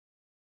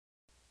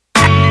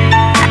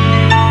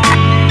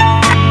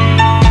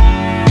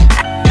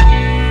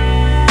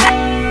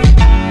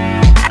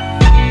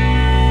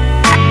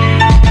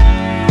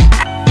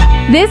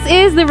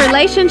is the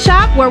Relation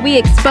Shop, where we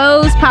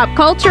expose pop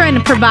culture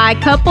and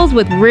provide couples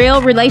with real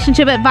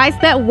relationship advice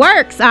that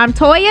works. I'm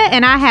Toya,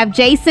 and I have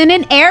Jason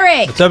and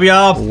Eric. What's up,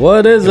 y'all?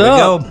 What is Here we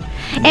up? go.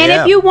 And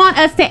if you want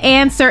us to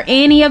answer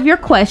any of your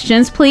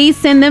questions, please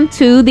send them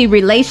to the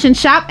Relation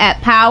Shop at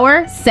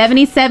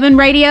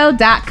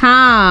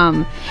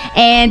power77radio.com.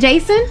 And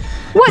Jason,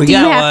 what do you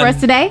have for us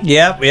today?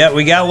 Yep,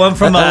 we got one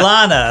from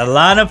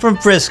Alana from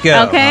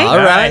Frisco. Okay. All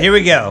right, here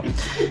we go.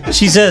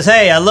 She says,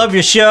 hey, I love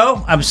your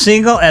show. I'm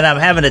single, and I'm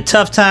having a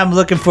tough time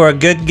looking for a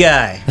good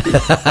guy.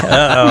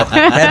 Uh-oh.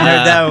 Hadn't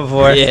heard that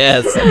before.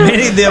 Yes.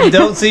 Many of them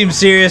don't seem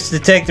serious to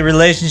take the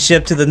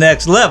relationship to the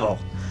next level.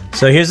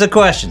 So here's the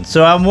question.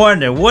 So I'm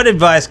wondering, what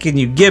advice can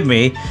you give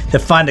me to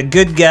find a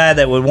good guy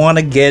that would want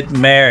to get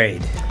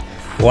married?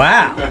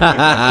 Wow.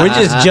 We're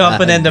just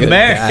jumping into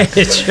marriage.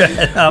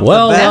 Right off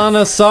Well, the bat.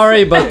 Lana,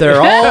 sorry, but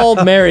they're all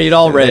married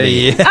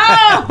already.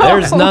 Oh!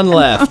 There's none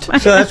left.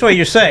 So that's what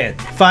you're saying.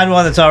 Find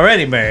one that's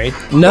already married.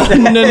 No.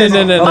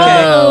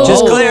 Oh.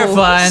 Just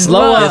clarifying.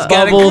 Slow It's up,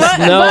 gotta- Bubbles.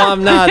 No,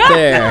 I'm not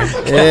there.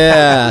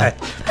 Yeah.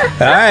 All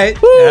right.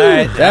 All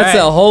right. That's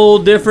a whole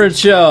different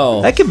show.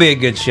 That could be a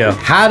good show.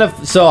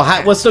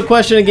 What's the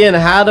question again?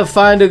 How to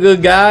find a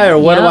good guy, or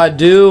what do I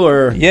do,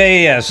 or?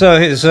 Yeah. So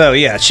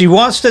yeah, she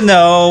wants to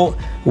know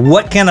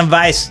what kind of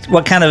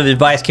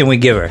advice can we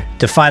give her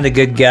to find a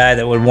good guy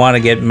that would want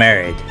to get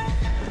married.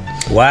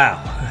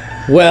 Wow.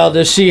 Well,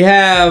 does she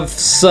have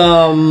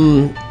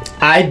some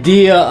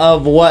idea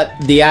of what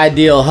the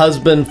ideal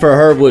husband for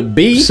her would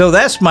be? So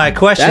that's my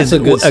question. That's a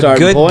good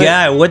starting point.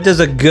 Guy. What does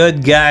a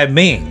good guy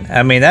mean?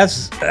 I mean,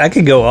 I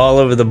could go all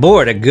over the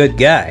board. A good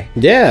guy.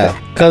 Yeah,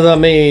 because I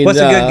mean, What's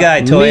a good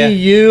guy, Toya? Me,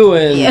 you,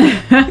 and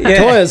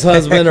Toya's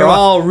husband are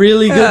all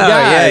really good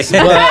guys,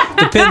 but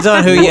depends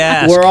on who you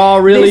ask. We're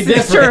all really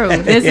This different. is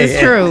true. This is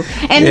true.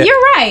 And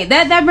you're right.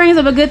 That brings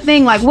up a good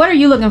thing. Like, what are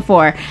you looking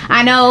for?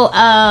 I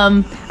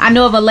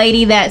know of a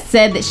lady that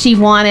said that she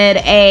wanted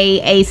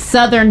a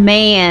Southern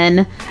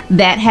man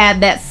that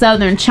had that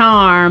Southern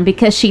charm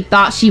because she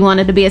thought she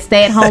wanted to be a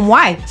stay-at-home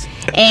wife.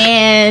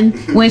 And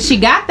when she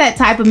got that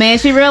type of man,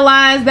 she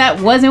realized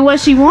that wasn't what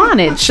she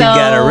wanted. She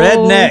got a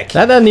redneck.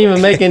 That doesn't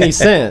even make any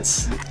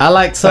sense. I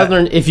like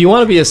Southern. If you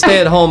want to be a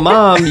stay-at-home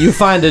mom, you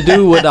find a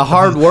dude with a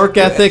hard work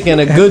ethic and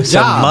a good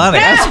Some job. money.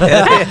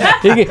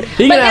 He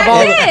can But have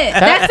all.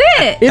 that's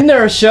it. Isn't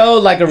there a show,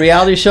 like a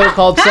reality show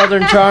called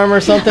Southern Charm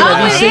or something?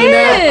 Have you seen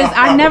that?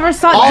 I never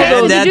saw All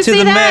Jason, those- did you to see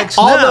the that? max.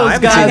 All No, I those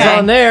haven't seen guys that.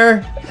 on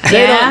there,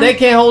 they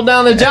can't hold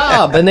down a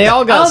job, and they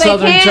all got they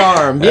Southern can't?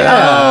 charm. Yeah,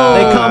 Oh.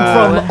 they come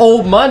from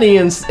old money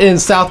in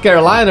South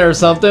Carolina or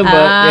something. But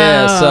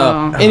yeah,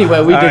 so anyway,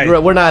 All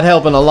right. we're not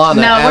helping Alana.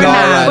 No, at we're all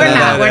not. right We're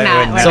now. not. We're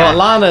not. So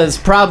Alana is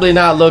probably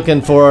not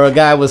looking for a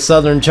guy with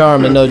Southern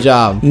charm and no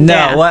job. No,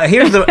 Yeah. well,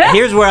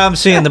 here's where I'm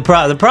seeing the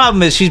problem. The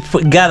problem is she's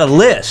got a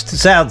list. It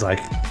sounds like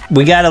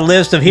we got a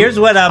list of here's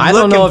what I'm I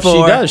looking don't know if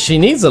for. she does. She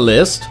needs a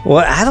list.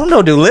 Well, I don't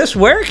know. Do lists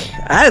work?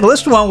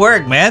 List won't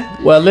work, man.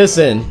 Well,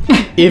 listen,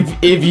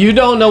 if you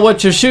don't know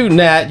what you're shooting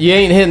at, you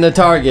ain't hitting the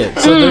target.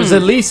 So there's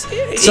at least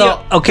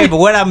Okay, but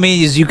what I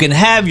mean is you can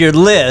have your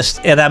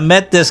list, and I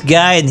met this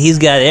guy, and he's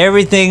got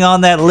everything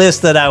on that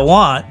list that I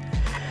want.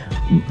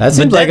 that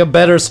seems but like a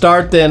better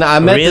start than I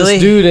met Really?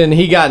 this dude and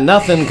he got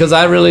nothing because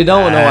I really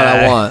don't know what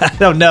I want. I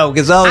don't know,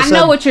 because all of a I sudden...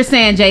 know what you're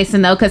saying,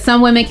 Jason, though, because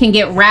some women can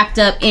get wrapped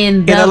up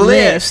in the In a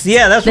list.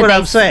 Yeah, that's that what they-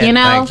 I'm saying. You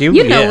know, Thank you.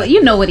 know, Yeah.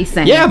 you know what he's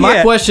saying. Yeah, my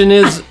Yeah. question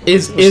is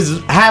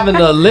having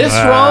the list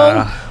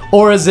wrong,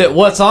 or is it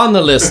what's on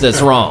the list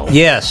that's wrong?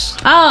 Yes.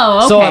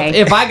 Oh, So okay.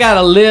 if I got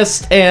a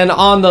list and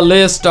on the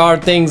list are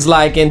things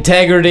like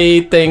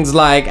integrity, things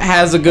like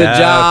has a good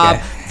job,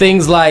 okay.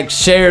 things like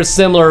shares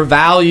similar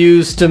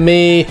values to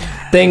me,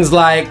 things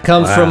like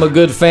comes from a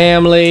good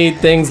family,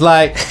 things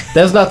like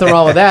there's nothing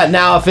wrong with that.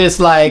 Now if it's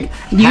like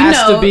You has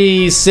know. to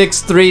be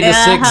 6'3" to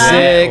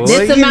 6'6",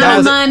 this Well, you amount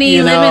of know, money,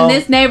 you live in know.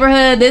 this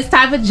neighborhood, this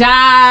type of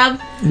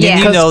job. Yeah.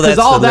 You know because that's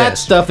all the that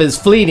list. stuff is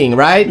fleeting,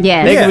 right?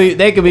 Yes.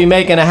 They could be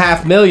making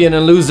 $500,000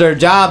 and lose their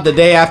job the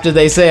day after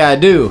they say I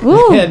do,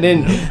 Ooh. and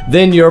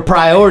then your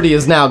priority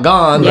is now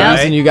gone. The Yep.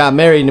 reason you got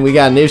married and we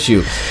got an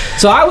issue.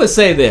 So I would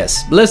say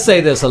this. Let's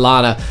say this,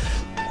 Alana.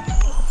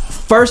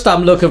 First,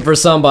 I'm looking for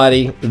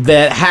somebody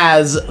that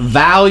has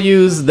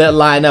values that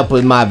line up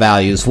with my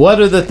values. What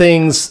are the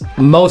things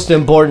most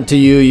important to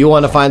you? You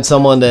want to find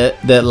someone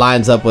that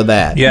lines up with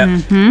that. Yeah.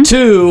 Mm-hmm.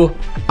 2,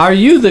 are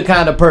you the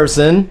kind of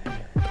person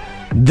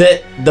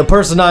that the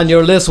person on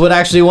your list would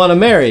actually want to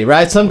marry,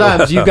 right?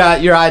 Sometimes you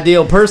got your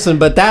ideal person,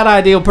 but that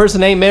ideal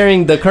person ain't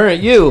marrying the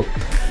current you.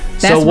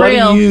 So That's what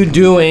real. are you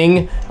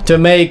doing to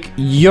make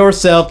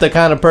yourself the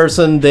kind of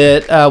person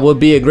that would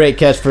be a great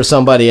catch for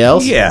somebody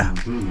else? Yeah,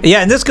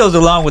 and this goes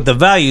along with the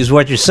values,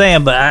 what you're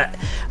saying. But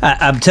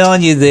I'm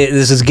telling you,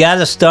 this has got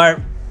to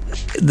start.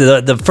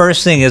 The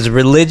first thing is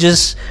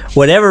religious.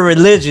 Whatever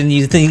religion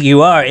you think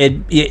you are,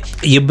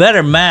 you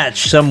better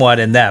match somewhat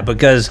in that,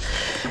 because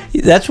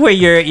that's where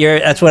you're.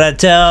 That's what I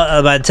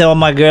tell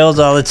my girls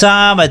all the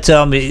time. I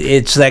tell them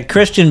it's that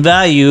Christian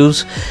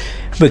values.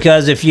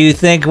 Because if you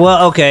think,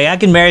 well, okay, I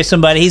can marry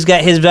somebody, he's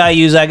got his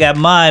values, I got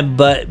mine,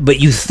 but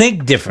you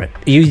think different.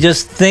 You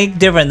just think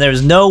different.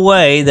 There's no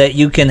way that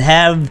you can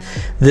have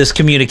this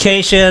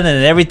communication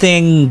and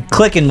everything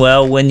clicking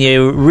well when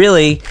you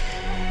really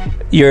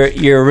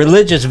your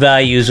religious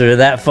values are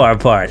that far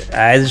apart.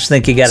 I just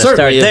think you got to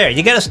start there.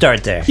 You got to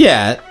start there.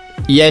 Yeah.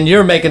 Yeah, and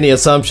you're making the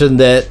assumption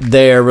that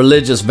their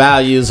religious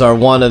values are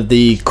one of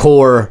the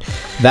core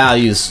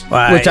values,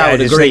 Well, which I would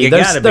just agree. think it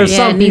gotta be. There's Yeah,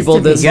 some it needs people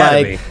to be. that's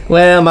Gotta like,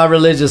 well, my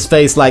religious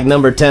faith's like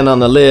number 10 on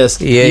the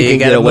list. Yeah, you can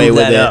gotta get away move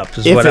with that it. up,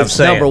 is If what I'm it's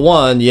saying. number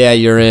 1, yeah,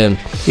 you're in.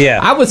 Yeah.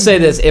 I would say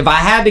this: if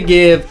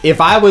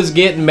I was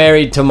getting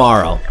married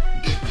tomorrow,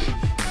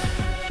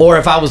 or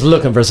if I was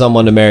looking for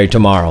someone to marry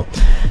tomorrow,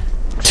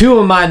 2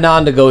 of my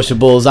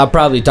non-negotiables, I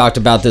probably talked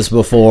about this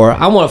before.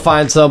 I want to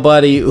find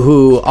somebody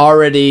who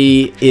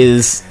already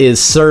is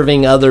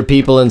serving other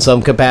people in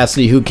some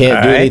capacity who can't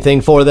All do right. anything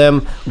for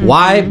them.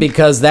 Why?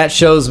 Because that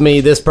shows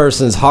me this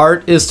person's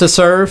heart is to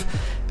serve,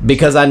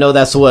 because I know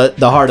that's what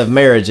the heart of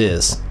marriage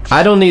is.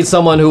 I don't need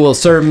someone who will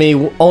serve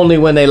me only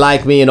when they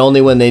like me and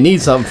only when they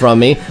need something from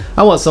me.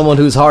 I want someone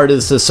whose heart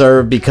is to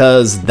serve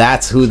because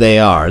that's who they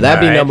are. That'd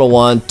be All right. number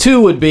 1.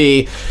 2 would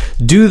be,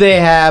 do they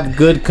have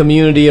good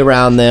community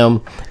around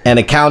them and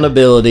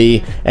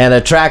accountability and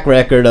a track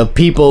record of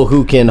people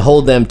who can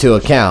hold them to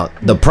account?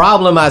 The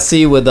problem I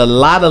see with a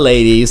lot of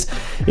ladies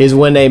is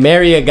when they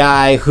marry a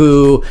guy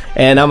who,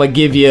 and I'm going to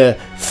give you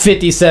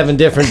 57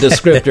 different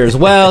descriptors.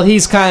 Well,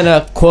 he's kind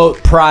of,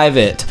 quote,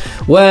 private.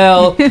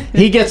 Well,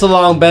 he gets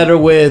along better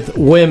with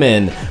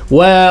women.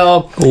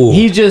 Well, Ooh,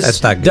 he that's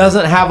just not good.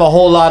 doesn't have a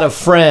whole lot of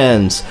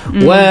friends.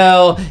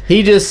 Well,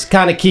 he just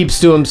kind of keeps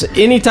to himself.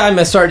 Anytime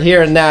I start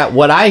hearing that,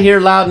 what I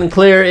hear loud and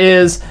clear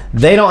is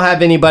they don't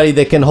have anybody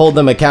that can hold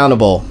them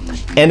accountable.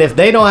 And if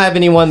they don't have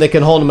anyone that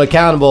can hold them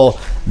accountable,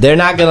 they're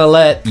not going to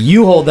let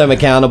you hold them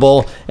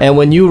accountable. And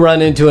when you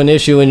run into an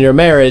issue in your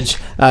marriage,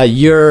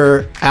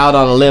 you're out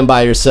on a limb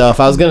by yourself.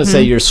 I was going to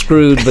say you're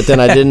screwed, but then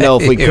I didn't know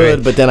if we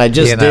could, but then I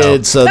just You know.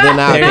 did. So then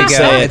I There you can go.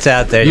 say It's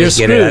out there. You're Just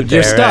get it out screwed.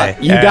 You're there. stuck.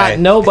 Right. You All got right.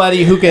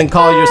 nobody who can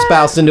call your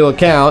spouse into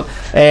account.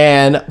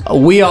 And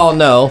we all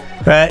know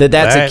Right. that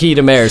that's Right. a key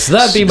to marriage. So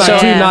that'd be my So-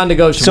 2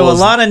 non-negotiables. So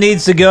Alana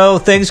needs to go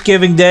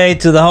Thanksgiving Day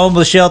to the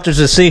homeless shelters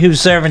to see who's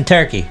serving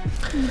turkey.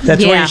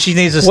 That's where Yeah. she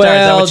needs to start. Is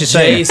that Well, what you're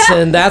saying?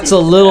 Jason, that's a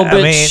little I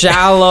bit mean-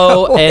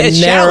 shallow and It's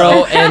narrow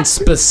shallow. and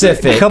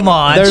specific. Come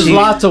on, There's she-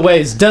 lots of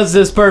ways. Does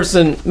this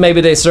person,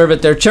 maybe they serve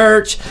at their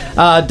church?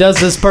 Does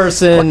this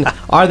person,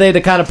 are they the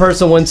kind of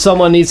person when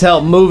someone needs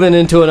help moving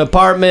into an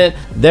apartment,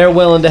 they're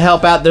willing to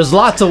help out? There's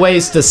lots of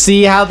ways to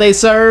see how they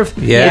serve.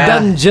 Yeah. It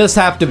doesn't just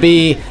have to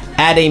be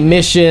at a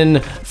mission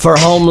for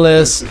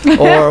homeless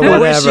or whatever.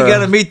 Where's she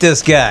gonna meet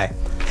this guy?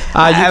 You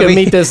I can mean-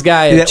 meet this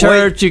guy Yeah, at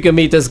church. You can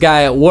meet this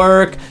guy at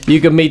work. You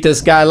can meet this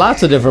guy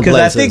lots of different Because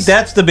places. I think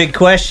that's the big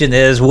question: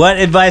 is what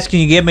advice can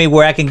you give me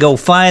where I can go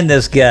find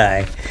this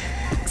guy?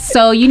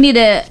 So you need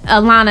to,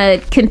 Alana,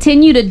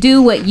 continue to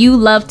do what you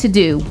love to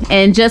do.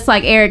 And just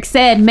like Eric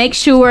said, make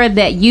sure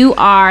that you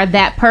are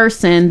that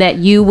person that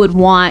you would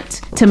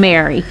want to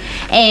marry.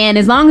 And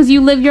as long as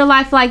you live your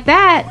life like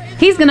that,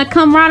 he's going to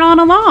come right on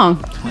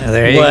along. Well,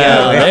 there you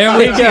Well, go. there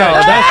we go.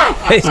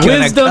 That's He's gonna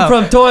wisdom come.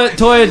 from Toya.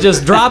 Toya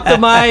just dropped the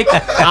mic.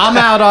 I'm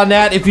out on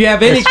that. If you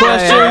have any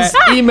questions,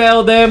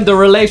 email them to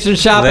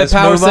relationship Let's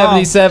at move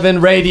on.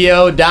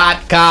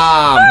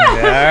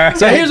 power77radio.com.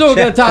 So here's what we're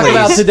going to talk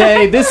about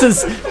today. This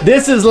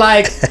is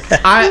like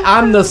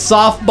I'm the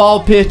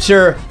softball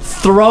pitcher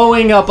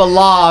throwing up a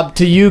lob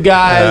to you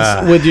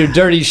guys with your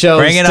dirty shows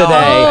Bring it today.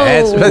 on.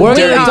 That's what We're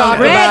dirty going to talk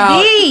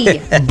Ready.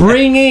 about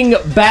bringing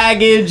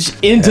baggage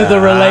into the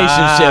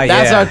relationship.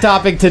 That's yeah. our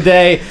topic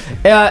today.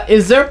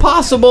 Is there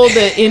possible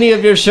that any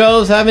of your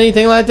shows have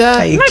anything like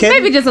that? Are you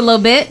kidding? Maybe just a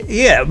little bit.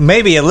 Yeah,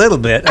 maybe a little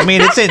bit. I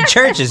mean, it's in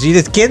churches. You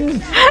just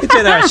kidding? It's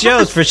in our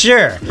shows for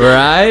sure.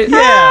 Right?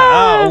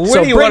 Yeah. Where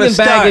So do you want to bringing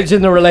start? baggage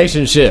in the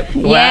relationship.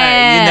 Well,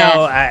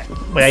 Yeah. you know,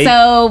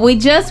 So we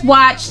just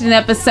watched an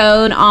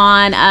episode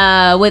on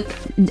what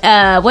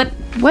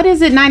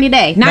is it? 90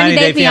 Day 90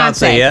 Day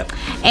Fiance. Fiancé, yep.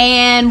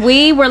 And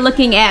we were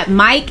looking at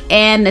Mike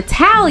and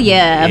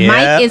Natalia. Yep.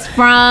 Mike is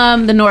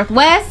from the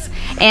Northwest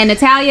and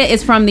Natalia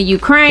is from the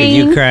Ukraine.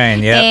 The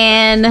Ukraine, yep.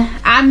 And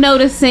I'm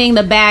noticing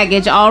the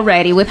baggage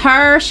already. With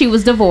her, she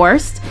was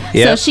divorced. So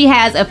Yep. she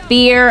has a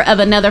fear of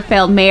another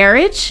failed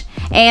marriage.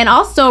 And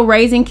also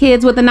raising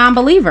kids with a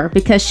non-believer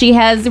because she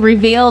has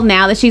revealed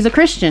now that she's a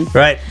Christian.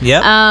 right.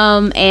 Yep.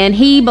 And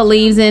he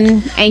believes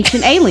in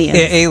ancient aliens.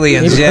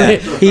 Aliens. Yeah.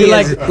 He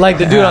like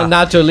the dude on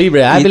Nacho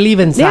Libre. I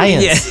believe in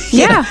science.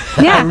 Yeah,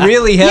 yeah. I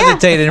really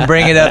hesitated in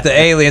bringing up the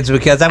aliens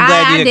because I'm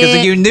glad I you because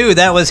did. you knew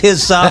that was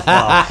his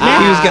softball.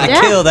 He was going to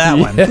Yeah. kill that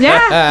one.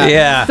 Yeah.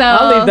 Yeah. So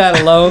I'll leave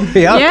that alone.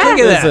 Yeah, Yeah. Look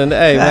at that. Listen,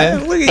 hey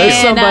man, Look at there's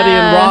you. And, somebody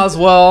in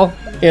Roswell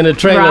in a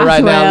trailer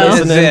right now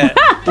Roswell. listening. That's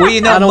it. Well,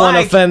 you know, I don't want to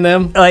Mike, offend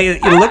them.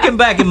 like looking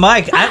back at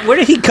Mike, where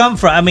did he come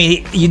from? I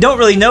mean, you don't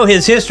really know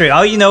his history.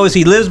 All you know is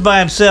he lives by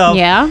himself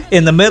Yeah.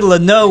 in the middle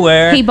of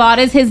nowhere. He bought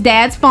his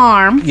dad's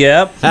farm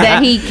Yep.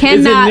 that he Is it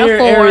cannot near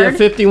afford. Area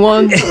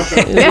 51? Is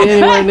it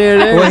anywhere near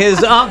there? Well,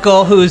 his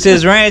uncle, who's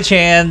his ranch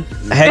hand,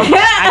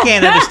 I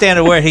can't understand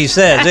a word he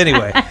says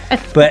anyway.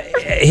 But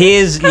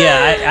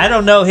I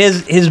don't know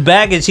his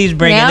baggage he's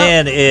bringing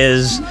Yep. in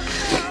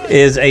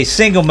is a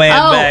single man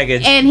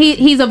baggage. And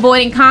he's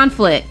avoiding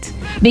conflict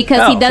because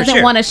Oh, he for doesn't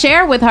sure. want to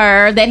share with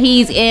her that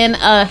he's in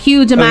a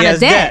huge Oh, amount he of has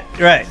debt.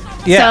 Right.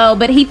 Yeah. So,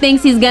 but he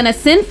thinks he's gonna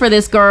send for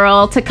this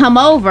girl to come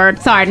over.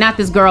 Sorry, not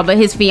this girl, but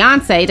his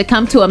fiance to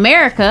come to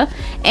America,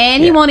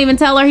 and he Yeah. won't even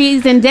tell her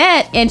he's in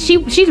debt, and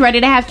she's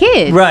ready to have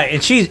kids. Right,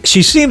 and she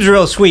seems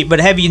real sweet, but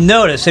have you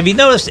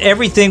noticed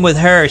everything with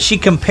her? She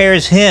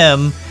compares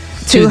him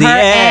to the her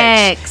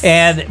ex. ex.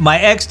 And my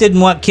ex didn't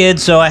want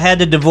kids, so I had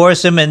to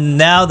divorce him, and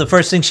now the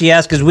first thing she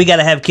asks is, we got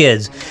to have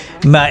kids.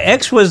 My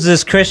ex was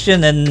this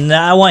Christian, and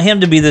now I want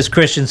him to be this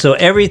Christian, so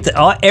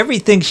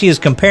everything she is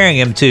comparing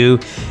him to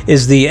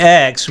is the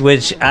ex,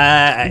 which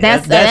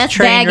That's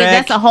train baggage. wreck.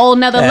 That's a whole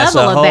nother That's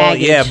level a of whole-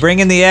 baggage. Yeah,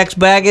 bringing the ex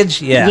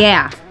baggage,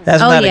 Yeah.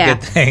 That's Oh, not yeah. a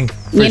good thing.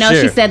 For You know,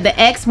 sure. she said the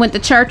ex went to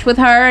church with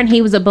her and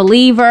he was a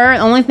believer.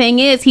 The only thing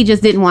is, he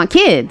just didn't want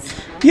kids.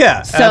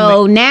 Yeah.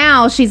 So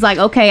now she's like,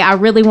 okay, I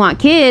really want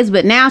kids,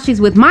 but now she's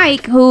with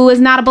Mike, who is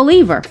not a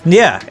believer.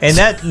 Yeah, and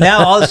that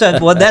now all of a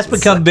sudden, well, that's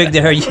become big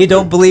to her. You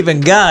don't believe in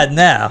God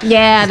now.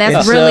 Yeah, that's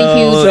And really so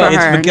huge for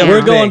it's her. become- now.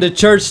 We're going to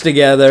church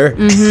together,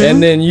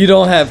 and then you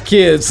don't have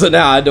kids, so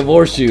now I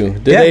divorce you.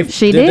 Did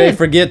She they did.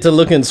 forget to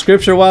look in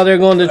scripture while they're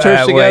going to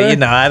church together? Well, you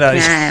know, I don't.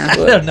 Nah. I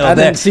don't know. I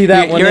didn't see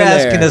that one You're in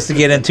asking there. us to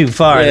get in too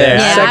far Yeah. there.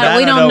 Yeah, Second,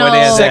 we don't what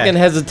know. is that. Second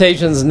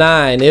hesitation's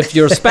 9. If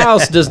your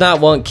spouse does not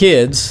want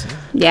kids,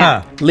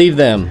 Yeah. Huh. leave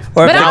them.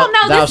 Or But if I it- don't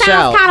know. thou This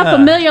shalt. sounds kind of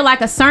familiar, like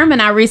a sermon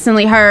I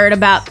recently heard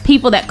about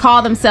people that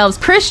call themselves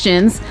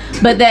Christians,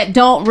 but that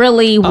don't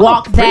really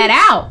walk that preach.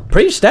 out.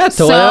 Preach that, Toya.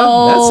 So-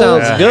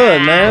 That sounds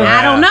good, man.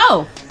 I don't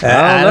know.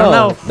 I don't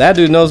know. That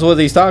dude knows what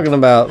he's talking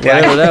about.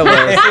 Whatever that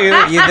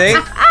was. you think?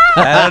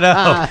 I don't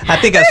know. I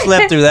think I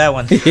slept through that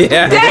one.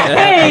 Yeah.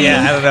 Dang.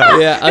 Yeah, I don't know.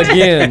 Yeah,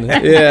 again.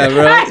 Yeah,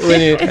 right. When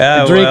you're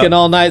well. drinking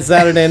all night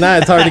Saturday night,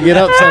 it's hard to get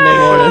up Sunday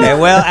morning. Yeah,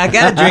 well, I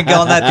got to drink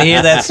all night to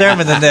hear that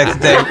sermon the next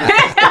day.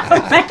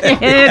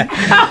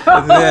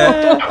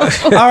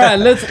 All right,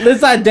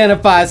 let's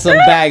identify some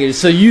baggage.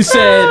 So you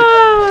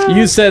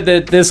said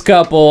that this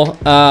couple,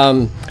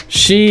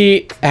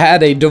 she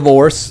had a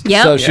divorce.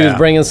 Yep. So she was Yeah.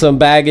 bringing some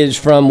baggage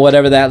from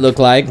whatever that looked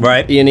like.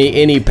 Right.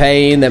 Any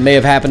pain that may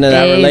have happened in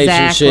that Exactly,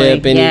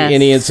 relationship, yes.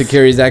 any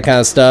insecurities, that kind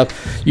of stuff.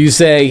 You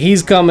say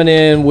he's coming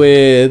in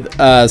with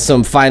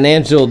some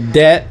financial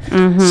debt.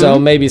 Mm-hmm. So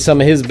maybe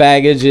some of his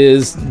baggage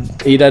is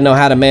he doesn't know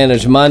how to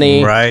manage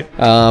money. Right.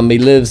 He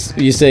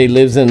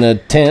lives in a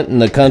tent in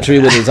the country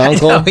with his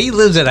uncle. No, he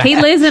lives in a He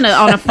lives on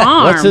a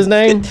farm. What's his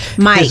name?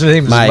 Mike. His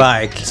name is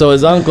Mike. So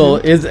his uncle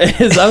is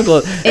his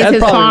uncle. That his probably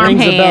farm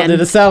rings a bell. hand. Did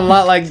it sound a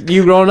lot like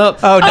you growing up?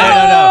 Oh, no.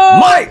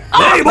 Mike!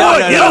 Hey, boy,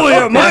 get over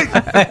here, Mike!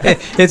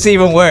 It's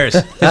even worse.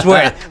 It's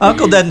worse.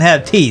 Uncle doesn't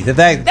have teeth. In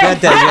fact,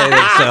 that tells you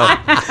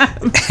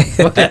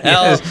anything.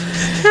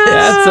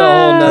 That's a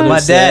whole nother My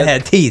set. dad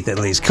had teeth, at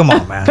least. Come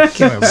on, man. Give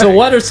me a So break.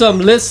 what are some?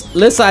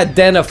 Let's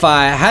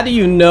identify. How do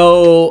you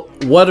know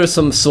what are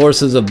some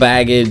sources of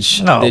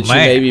baggage Oh, that you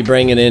man. may be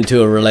bringing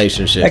into a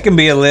relationship? That can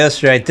be a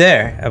list right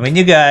there. I mean,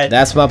 you got.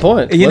 That's my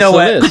point. You know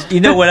What's the what? list? You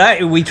know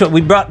what?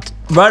 We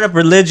brought up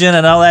religion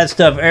and all that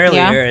stuff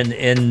earlier, Yeah.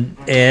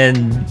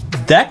 and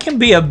that can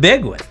be a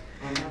big one.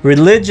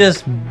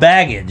 Religious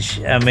baggage.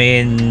 I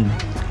mean,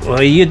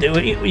 well,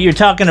 you're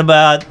talking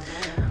about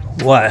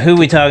what? Who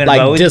we talking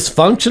Like about?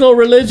 dysfunctional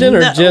religion,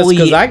 or No, just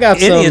because I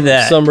got any of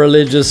that. some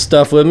religious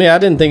stuff with me, I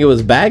didn't think it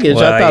was baggage.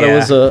 I Well, thought it yeah.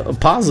 was a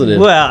positive.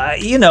 Well,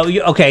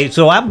 okay,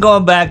 so I'm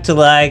going back to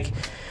like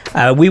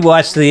we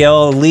watched the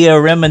old Leah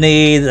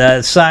Remini, the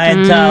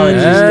Scientology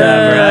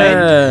stuff,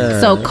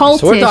 right? So cultish.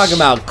 So we're talking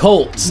about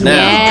cults now.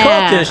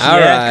 Yeah. Cultish, All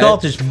yeah, right.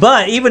 cultish.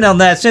 But even on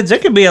that sense, there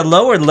could be a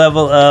lower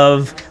level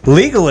of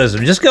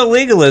legalism. Just go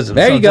legalism.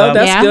 There you go.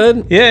 sometimes. That's Yeah.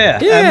 good. Yeah.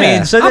 I Yeah.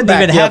 mean, so it I'll doesn't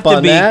back even you have up to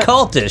on be that.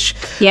 cultish.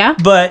 Yeah.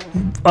 But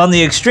on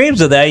the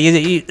extremes of that,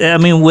 I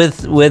mean,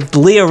 with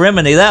Leah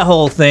Remini, that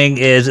whole thing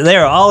is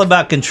they're all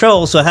about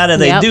control. So how do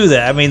they Yep. do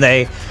that? I mean,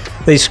 they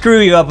screw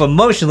you up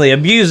emotionally,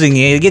 abusing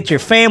you, get your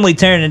family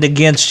turning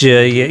against you.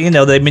 You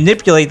know, they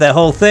manipulate that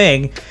whole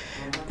thing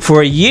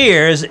for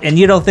years, and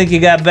you don't think you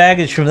got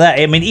baggage from that.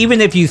 I mean,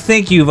 even if you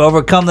think you've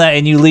overcome that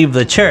and you leave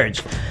the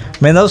church,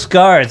 man, those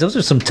scars, those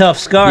are some tough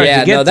scars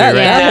Yeah, to get no, through. that, right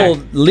that there. whole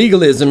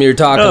legalism you're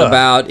talking Ugh.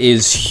 about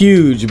is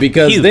huge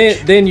because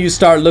Huge. then you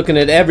start looking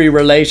at every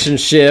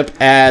relationship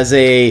as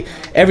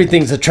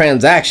everything's a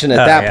transaction at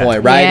Oh, that yeah.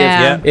 point, right?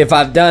 Yeah. If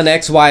I've done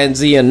X, Y, and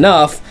Z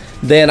enough,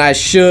 then I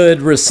should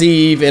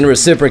receive in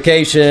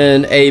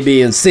reciprocation A,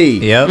 B, and C.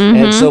 Yep.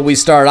 And so we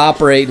start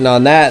operating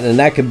on that, and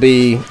that could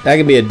be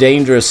a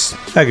dangerous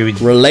That could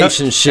be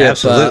relationship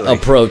Absolutely.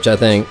 approach, I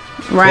think.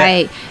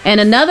 Right. And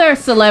another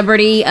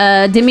celebrity,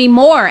 Demi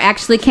Moore,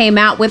 actually came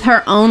out with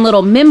her own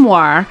little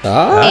memoir.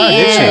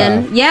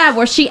 And yeah,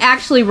 where she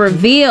actually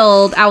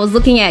revealed, I was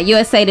looking at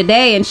USA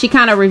Today, and she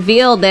kind of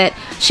revealed that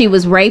she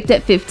was raped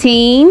at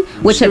 15,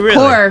 which of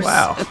course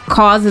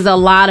causes a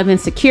lot of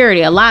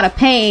insecurity, a lot of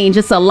pain,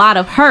 just a lot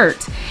of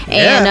hurt.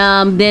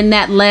 And then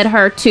that led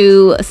her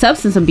to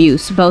substance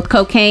abuse, both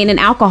cocaine and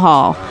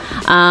alcohol.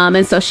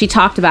 And so she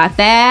talked about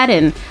that,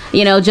 and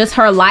you know, just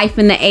her life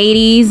in the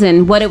 80s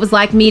and what it was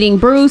like meeting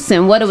Bruce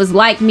and what it was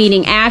like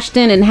meeting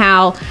Ashton and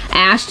how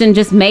Ashton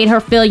just made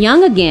her feel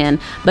young again.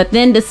 But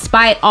then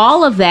despite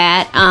all of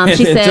that,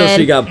 she said... Until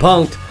she got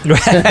punked. That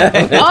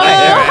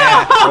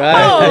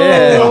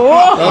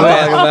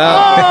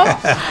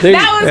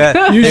was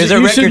good.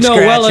 You should know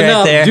well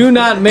enough, there. Do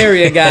not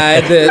marry a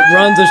guy that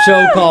runs a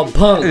show called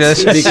Punked,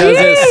 because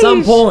at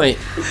some point,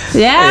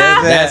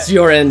 that's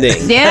your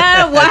ending.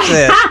 Yeah,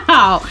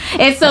 wow.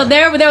 And so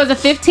there was a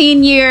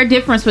 15-year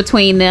difference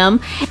between them.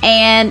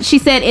 And she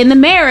said in the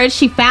marriage,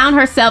 she found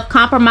herself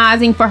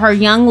compromising for her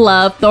young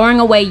love, throwing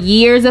away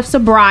years of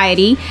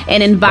sobriety,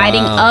 and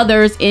inviting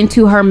others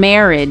into her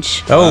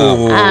marriage.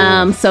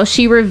 So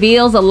she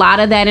reveals a lot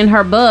of that in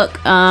her book.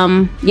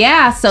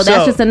 So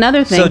that's just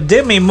another thing. So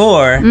Demi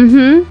Moore,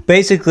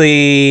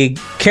 basically,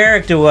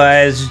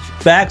 character-wise,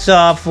 backs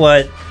off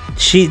what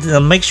she...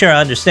 make sure I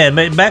understand.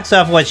 But backs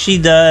off what she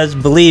does,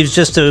 believes,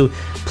 just to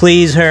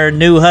please her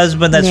new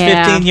husband that's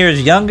 15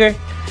 years younger.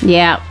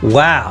 Yeah.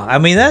 Wow. I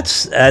mean,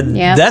 that's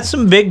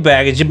some big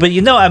baggage. But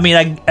you know, I mean,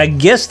 I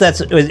guess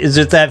is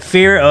it that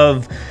fear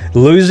of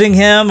losing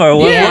him, or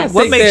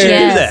what makes you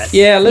do that?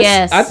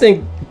 Yeah. I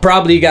think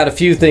probably you got a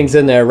few things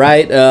in there,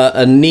 right?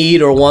 A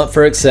need or want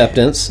for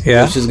acceptance,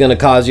 which is going to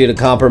cause you to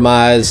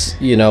compromise,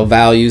 you know,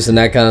 values and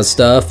that kind of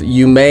stuff.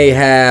 You may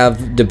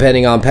have,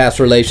 depending on past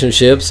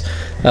relationships,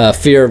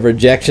 fear of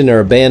rejection or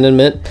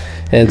abandonment.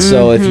 And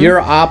so if you're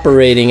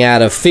operating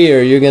out of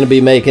fear, you're going to be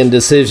making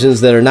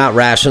decisions that are not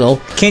rational.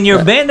 Can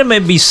your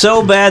abandonment be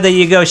so bad that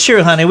you go,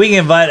 sure, honey, we can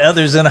invite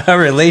others in our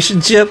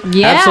relationship?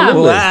 Yeah.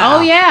 Absolutely. Wow.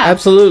 Oh, yeah.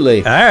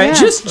 Absolutely. All right.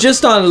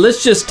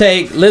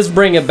 Yeah. Let's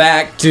bring it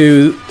back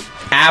to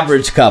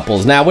average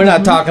couples. Now, we're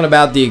not talking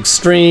about the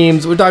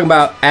extremes. We're talking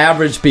about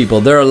average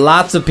people. There are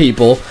lots of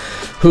people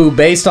who,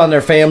 based on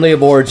their family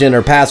of origin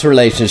or past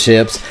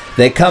relationships,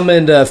 they come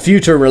into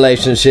future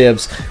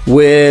relationships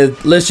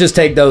with, let's just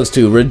take those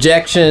two,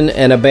 rejection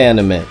and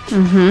abandonment,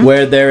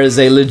 where there is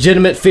a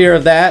legitimate fear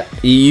of that.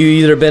 You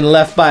either been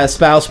left by a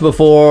spouse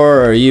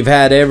before, or you've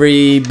had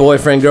every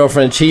boyfriend,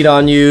 girlfriend cheat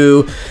on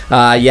you.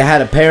 You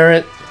had a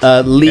parent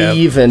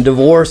leave and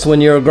divorce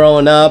when you were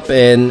growing up,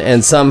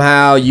 and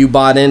somehow you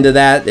bought into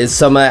that. It's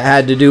something that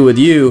had to do with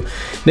you.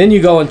 Then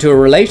you go into a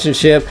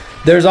relationship.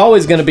 There's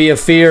always going to be a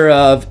fear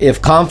of,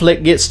 if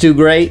conflict gets too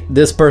great,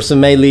 this person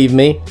may leave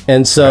me.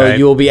 And so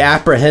you will be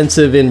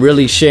apprehensive in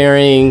really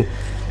sharing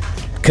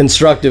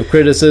constructive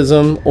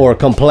criticism or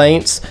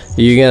complaints.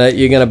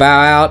 You're gonna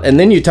bow out. And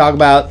then you talk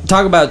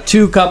about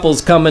two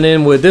couples coming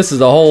in with, this is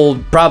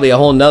probably a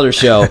whole nother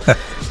show.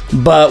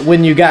 But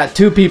when you got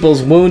two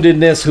people's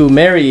woundedness who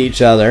marry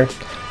each other,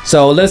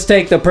 so let's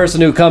take the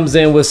person who comes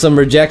in with some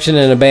rejection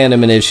and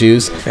abandonment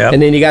issues, and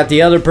then you got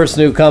the other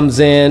person who comes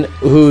in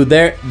who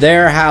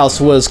their house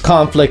was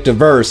conflict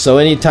averse. So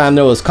anytime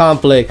there was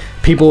conflict,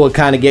 people would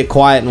kind of get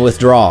quiet and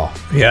withdraw.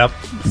 Yep.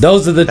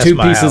 Those are the two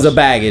pieces of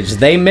baggage.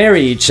 They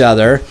marry each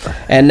other,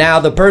 and now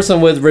the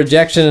person with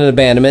rejection and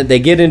abandonment, they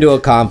get into a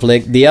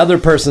conflict. The other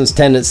person's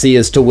tendency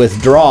is to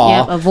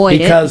withdraw, avoid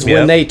because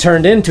when they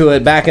turned into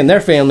it back in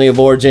their family of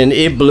origin,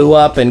 it blew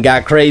up and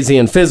got crazy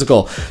and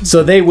physical.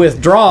 So they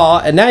withdraw,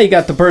 and now you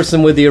got the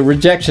person with the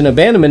rejection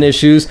abandonment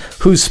issues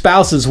whose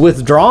spouse is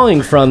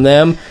withdrawing from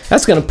them.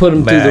 That's going to put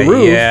them through the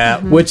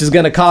roof, which is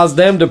going to cause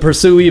them to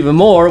pursue even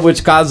more,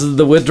 which causes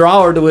the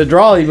withdrawer to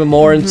withdraw even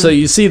more. And so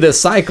you see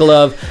this cycle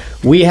of,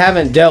 we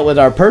haven't dealt with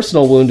our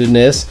personal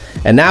woundedness,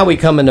 and now we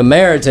come into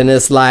marriage and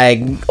it's like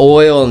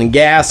oil and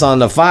gas on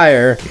the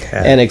fire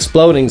and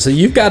exploding. So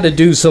you've got to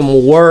do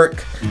some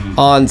work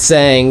on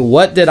saying,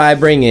 what did I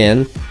bring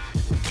in,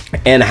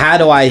 and how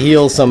do I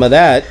heal some of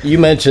that? You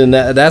mentioned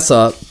that's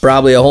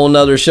probably a whole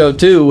nother show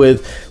too,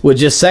 with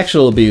just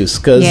sexual abuse,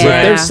 because if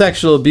there's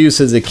sexual abuse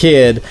as a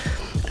kid,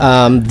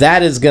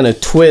 that is going to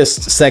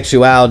twist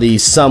sexuality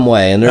some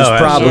way, and there's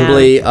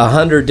probably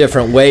 100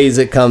 different ways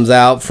it comes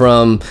out,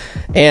 from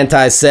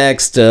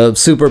anti-sex to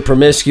super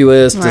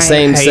promiscuous to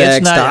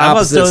same-sex to opposite sex. I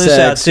must throw this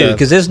out too,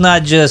 because it's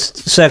not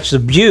just sex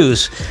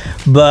abuse,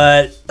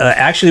 but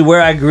actually where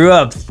I grew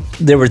up,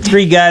 there were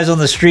 3 guys on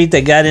the street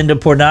that got into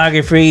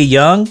pornography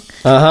young.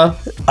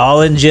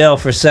 All in jail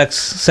for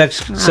sex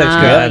crimes. So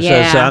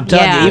I'm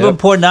telling you, even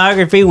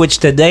pornography, which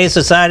today's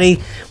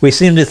society we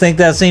seem to think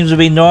that seems to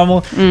be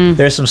normal.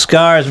 There's some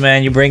scars,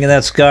 man. You're bringing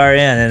that scar in,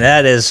 and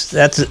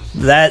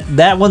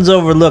that one's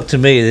overlooked to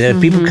me.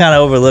 People kind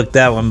of overlook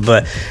that one,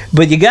 but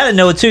you got to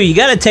know too. You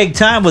got to take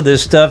time with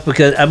this stuff,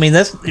 because I mean,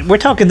 we're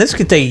talking. This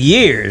could take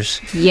years.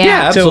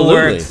 Yeah, to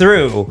work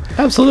through.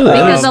 Absolutely,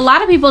 because a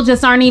lot of people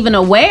just aren't even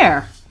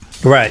aware.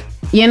 Right.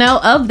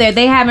 of there.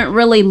 They haven't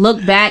really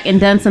looked back and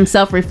done some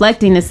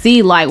self-reflecting to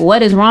see like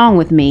what is wrong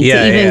with me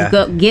to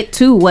even get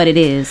to what it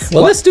is.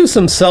 Well, let's do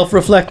some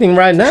self-reflecting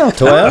right now,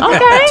 Toya.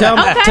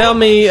 Okay. Tell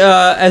me,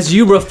 as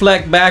you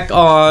reflect back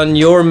on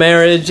your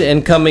marriage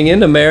and coming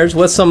into marriage,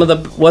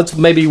 what's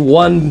maybe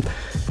one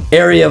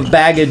area of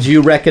baggage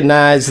you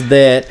recognize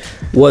that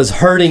was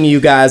hurting you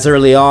guys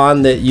early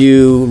on that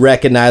you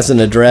recognized and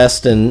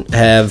addressed and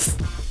have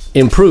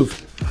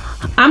improved?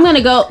 I'm going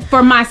to go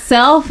for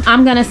myself.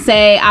 I'm going to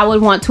say I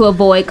would want to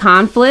avoid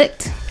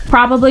conflict,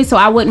 probably. So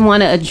I wouldn't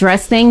want to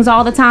address things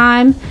all the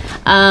time.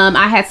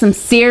 I had some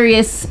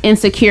serious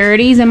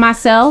insecurities in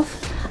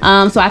myself.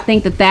 So I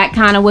think that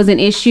kind of was an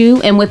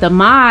issue. And with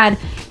Ahmad,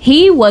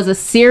 he was a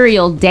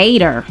serial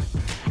dater.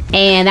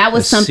 And that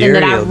was something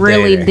that I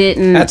really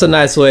didn't. That's a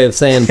nice way of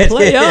saying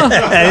play on.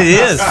 It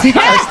is.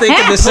 I was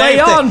thinking the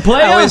same thing.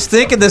 I was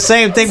thinking the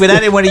same thing, but I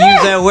didn't want to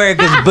use that word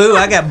because Boo,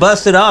 I got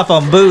busted off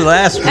on Boo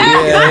last week.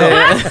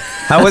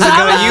 I wasn't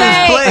going to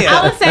use play on.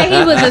 I would say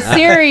he was a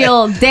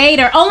serial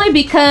dater only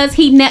because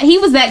he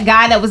was that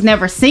guy that was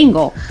never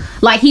single.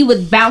 Like, he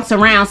would bounce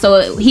around,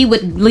 so he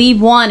would leave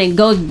one and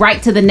go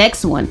right to the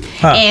next one.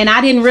 Huh. And I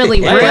didn't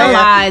really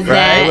realize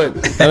that.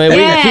 I mean, we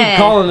can keep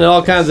calling it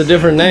all kinds of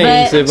different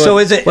names. So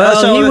is it...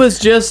 Well, he was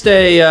just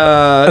a...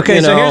 so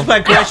here's my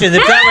question.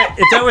 If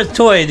that was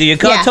Toya, do you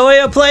call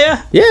Toya a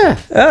player? Yeah.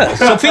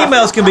 So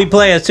females can be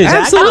players, too.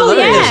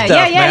 Absolutely.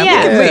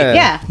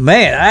 Yeah.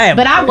 Man, I am...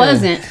 But I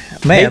wasn't.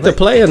 Man, hate the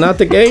player, not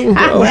the game.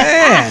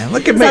 Man,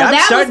 look at me.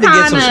 I'm starting to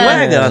get some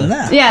swag on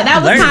that. Yeah,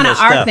 that was kind of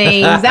our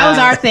things. That was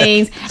our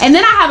things. And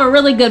then I have a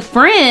really good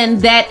friend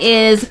that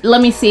is,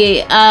 let me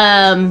see,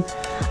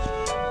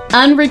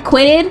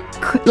 unrequited.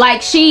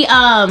 Like she,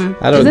 I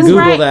don't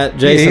Google that,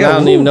 Jason. I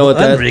don't even know what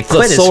that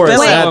thesaurus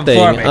that thing.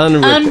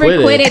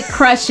 Unrequited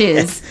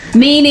crushes,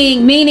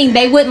 meaning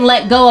they wouldn't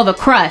let go of a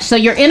crush. So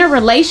you're in a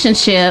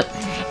relationship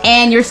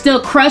and you're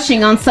still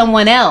crushing on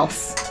someone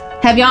else.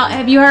 Have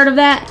you heard of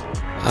that?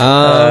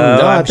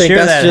 No, I think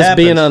that's just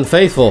being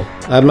unfaithful.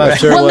 I'm not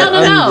sure what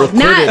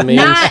unrequited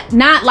means.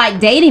 Not like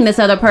dating this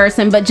other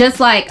person, but just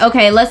like,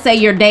 okay, let's say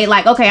you're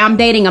I'm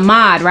dating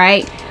Ahmad,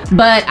 right?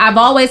 But I've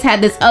always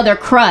had this other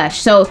crush.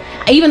 So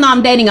even though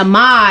I'm dating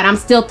Ahmad, I'm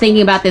still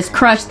thinking about this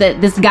crush,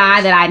 this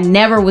guy that I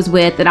never was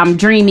with, that I'm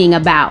dreaming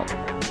about.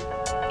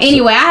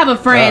 Anyway, I have a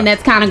friend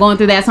that's kind of going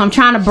through that, so I'm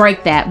trying to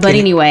break that. But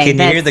anyway. Can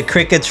you hear the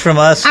crickets from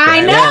us?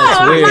 I know.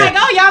 I'm like,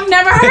 oh, y'all have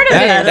never heard of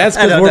it. That's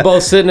because we're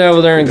both sitting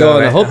over there and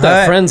going, I hope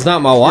that friend's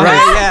not my wife.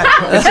 Right, yeah.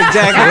 That's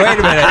exactly. Wait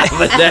a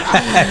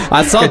minute.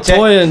 I saw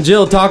Toya and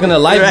Jill talking to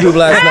Life Group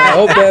last night.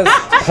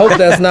 Hope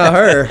that's not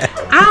her.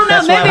 I don't know.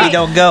 That's why we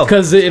don't go.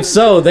 Because if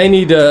so, they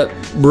need to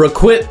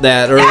requit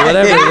that or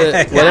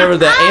whatever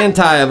the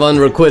anti of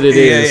unrequited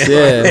is.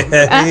 Yeah.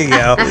 There you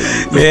go.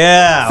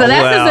 Yeah. So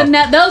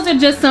that's those are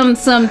just some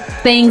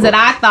things that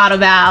I thought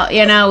about,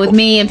 with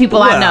me and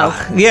people I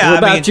know. Yeah. What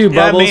about you,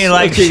 Bubbles?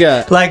 What you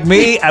got? Like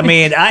me,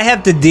 I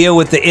have to deal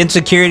with the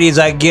insecurities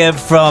I get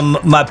from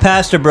my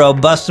pastor bro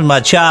busting my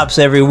chops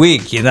every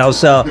week,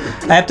 so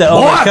I have to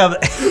overcome.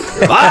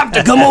 I have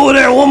to come over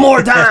there one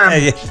more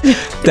time.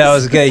 That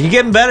was good. You're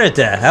getting better at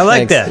that. I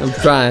like that. I'm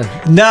trying.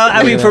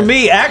 No, for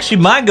me,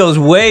 actually, mine goes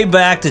way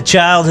back to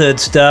childhood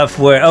stuff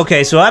where,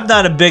 so I'm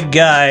not a big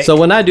guy. So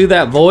when I do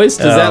that voice,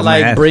 does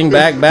that bring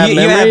back bad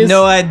memories? You have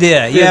no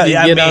idea.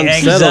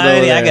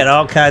 Anxiety. I got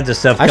all kinds of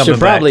stuff coming back. I should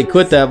probably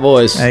quit that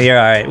voice. You're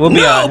all right. We'll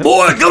be all right.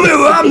 Boy, come here.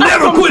 I'm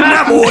never quitting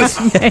that voice.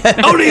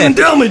 Don't even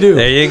tell me to.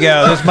 There you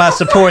go. That's my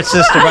support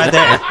system right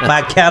there. My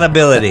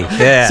accountability.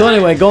 Yeah. So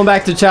anyway, going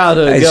back to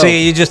childhood.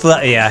 See, you just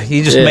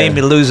made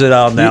me lose it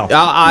all now.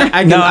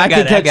 I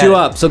can catch you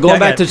up. So going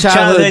back to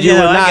childhood, you were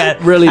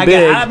not really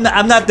big.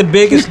 I'm not the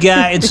biggest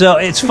guy, and so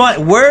it's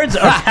fun. Words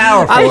are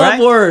powerful. I love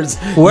words.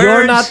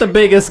 You're not the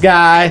biggest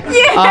guy.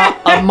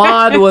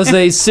 Ahmad was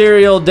a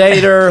serial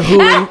dater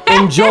who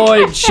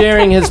enjoyed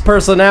sharing his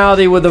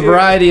personality with a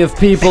variety of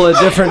people at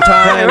different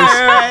times.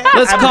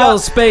 Let's call a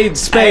spade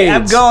spades.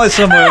 I'm going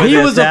somewhere. He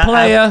was a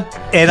player.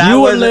 And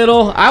you were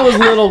little. I was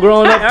little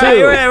growing up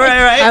too. Right.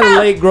 I had a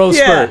late growth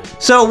spurt.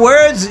 So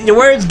words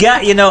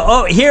got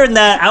hearing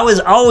that I was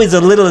always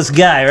the littlest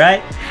guy,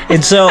 right?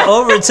 And so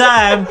over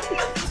time,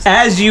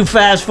 as you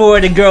fast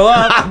forward and grow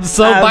up, I'm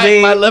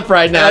biting my lip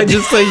right now,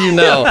 just so you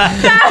know.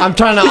 I'm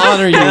trying to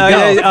honor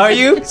you. Are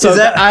you? So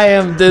I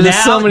am. There's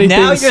so many things.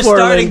 Now you're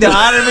starting to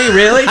honor me,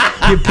 really?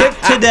 You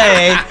picked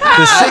today,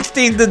 the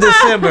 16th of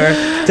December,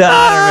 to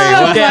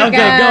honor me.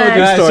 Okay, go with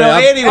your story. So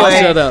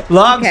anyway, shut up.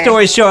 Long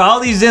story short, all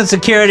these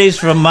insecurities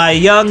from my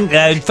young,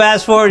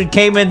 fast forward,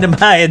 came into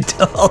my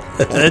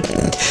adulthood,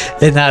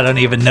 and I don't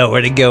even know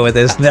where to go with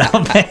this now,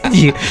 man.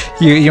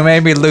 You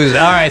made me lose it.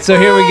 All right, so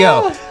here we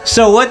go.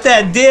 So what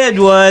that did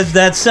was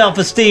that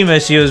self-esteem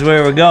issue is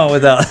where we're going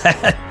with all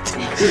that.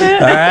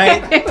 All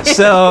right.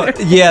 So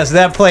yes,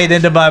 that played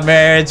into my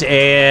marriage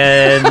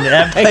and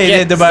that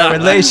played into my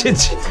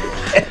relationship.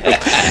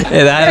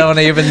 And I don't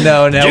even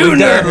know now. We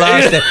done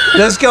lost it.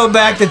 Let's go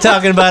back to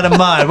talking about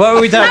Ahmad. What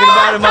were we talking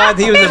about Ahmad?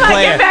 He was a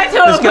player. Get back to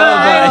Let's go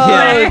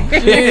Ahmad.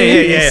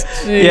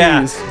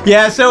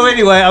 Yeah. So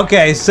anyway,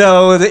 okay.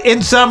 So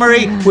in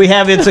summary, we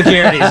have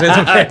insecurities.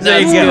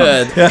 That's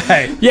good.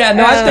 Right. Yeah,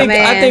 no,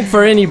 I think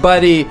for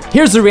anybody,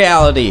 here's the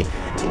reality.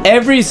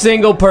 Every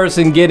single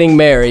person getting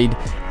married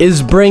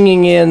is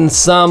bringing in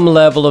some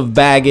level of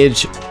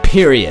baggage,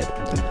 period.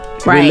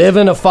 Right. We live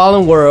in a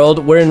fallen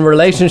world. We're in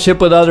relationship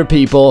with other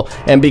people,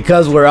 and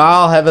because we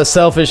all have a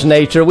selfish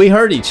nature, we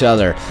hurt each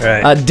other.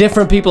 Right.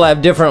 Different people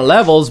have different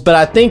levels, but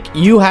I think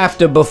you have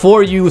to,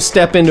 before you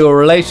step into a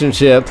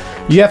relationship,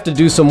 you have to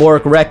do some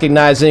work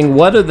recognizing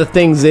what are the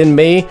things in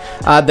me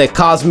that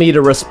cause me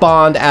to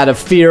respond out of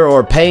fear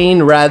or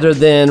pain rather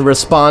than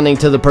responding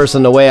to the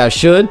person the way I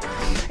should.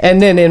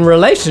 And then in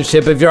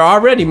relationship, if you're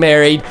already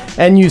married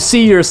and you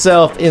see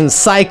yourself in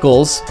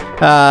cycles,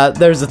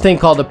 there's a thing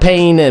called a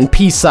pain and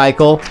peace cycle.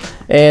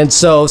 And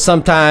so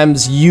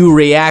sometimes you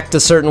react a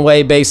certain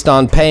way based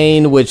on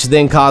pain, which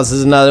then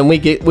causes another, and we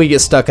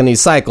get stuck in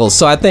these cycles.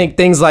 So I think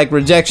things like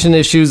rejection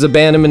issues,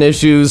 abandonment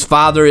issues,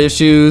 father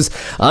issues,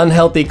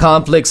 unhealthy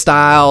conflict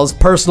styles,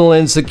 personal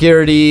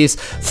insecurities,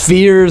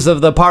 fears of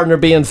the partner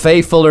being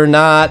faithful or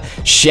not,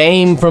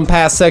 shame from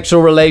past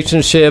sexual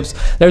relationships.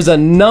 There's a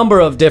number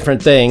of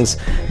different things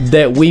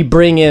that we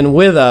bring in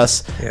with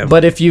us. Yep.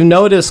 But if you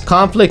notice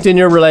conflict in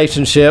your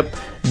relationship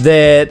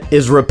that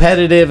is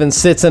repetitive and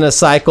sits in a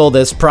cycle,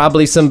 there's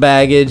probably some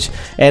baggage.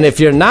 And if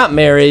you're not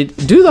married,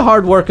 do the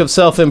hard work of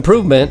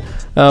self-improvement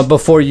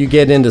before you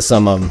get into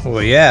some of them.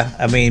 Well, yeah.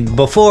 I mean,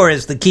 before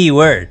is the key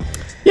word.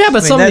 Yeah,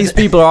 but some of these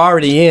people are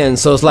already in,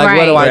 so it's like,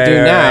 what do I do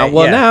now? Right,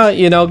 well, now,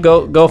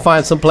 go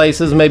find some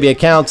places, maybe a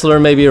counselor,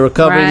 maybe a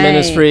recovery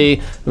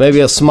ministry,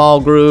 maybe a small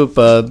group,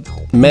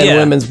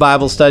 women's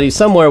Bible study,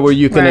 somewhere where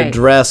you can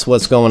address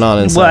what's going on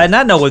inside. Well, and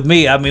I know with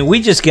me, I mean,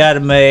 we just got to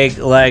make,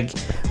 like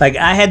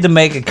I had to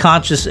make a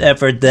conscious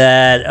effort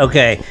that,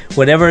 okay,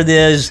 whatever it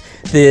is,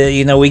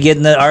 we get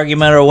in the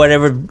argument or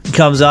whatever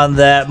comes on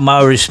that,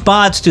 my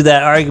response to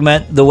that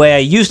argument, the way I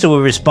used to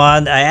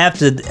respond, I have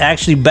to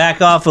actually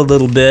back off a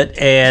little bit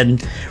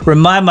and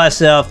remind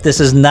myself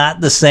this is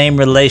not the same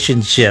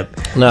relationship.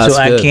 No, so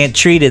I can't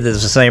treat it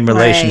as the same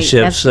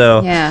relationship.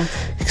 So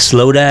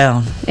slow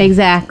down.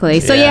 Exactly.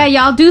 So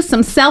y'all do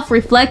some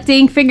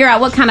self-reflecting, figure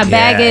out what kind of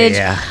baggage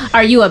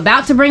are you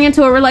about to bring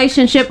into a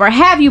relationship or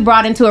have you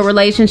brought into a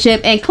relationship,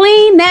 and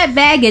clean that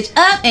baggage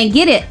up and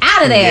get it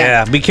out of there.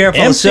 Yeah, be careful.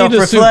 Empty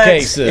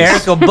Self-reflect. suitcases.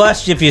 Eric will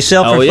bust you if you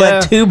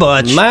self-reflect too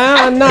much.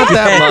 Man, not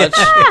that much.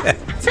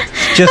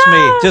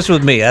 Just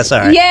with me. That's all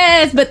right.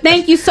 Yes, but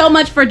thank you so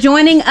much for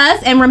joining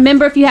us. And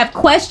remember, if you have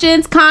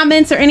questions,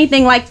 comments, or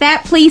anything like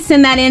that, please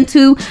send that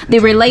into the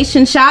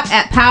Relation Shop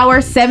at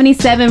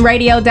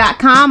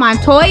power77radio.com. I'm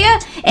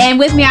Toya, and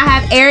with me I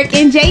have Eric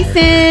and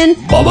Jason.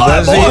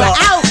 Bye-bye.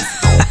 Out.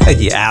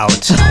 You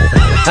out.